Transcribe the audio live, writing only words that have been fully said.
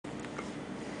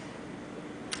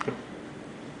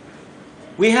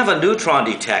We have a neutron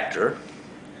detector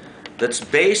that's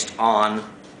based on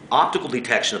optical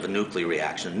detection of a nuclear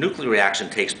reaction. A nuclear reaction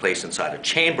takes place inside a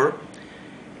chamber,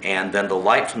 and then the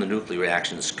light from the nuclear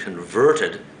reaction is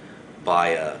converted by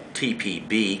a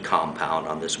TPB compound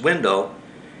on this window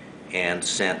and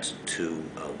sent to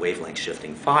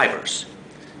wavelength-shifting fibers.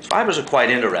 Fibers are quite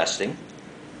interesting.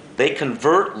 They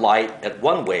convert light at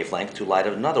one wavelength to light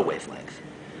at another wavelength.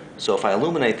 So if I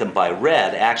illuminate them by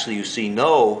red, actually you see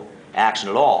no action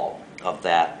at all of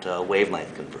that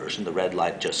wavelength conversion. The red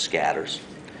light just scatters.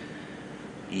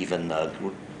 Even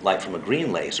light from a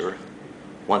green laser,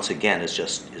 once again, is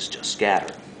just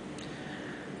scattered.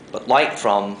 But light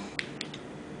from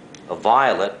a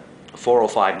violet,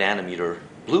 405 nanometer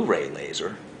Blu-ray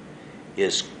laser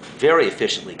is very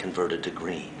efficiently converted to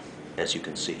green, as you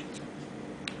can see.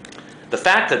 The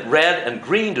fact that red and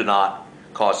green do not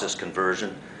cause this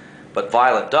conversion, but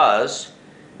violet does,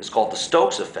 is called the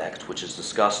Stokes effect, which is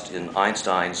discussed in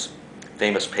Einstein's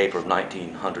famous paper of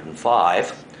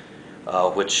 1905,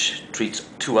 which treats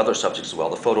two other subjects as well,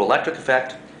 the photoelectric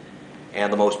effect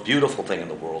and the most beautiful thing in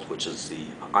the world, which is the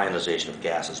ionization of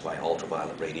gases by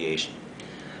ultraviolet radiation.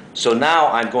 So now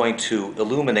I'm going to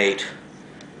illuminate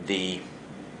the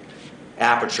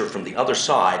aperture from the other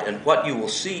side, and what you will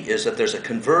see is that there's a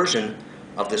conversion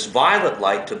of this violet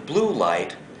light to blue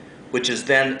light, which is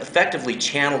then effectively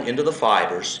channeled into the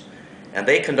fibers, and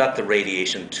they conduct the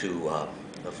radiation to a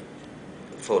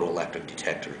photoelectric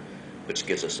detector, which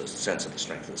gives us a sense of the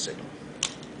strength of the signal.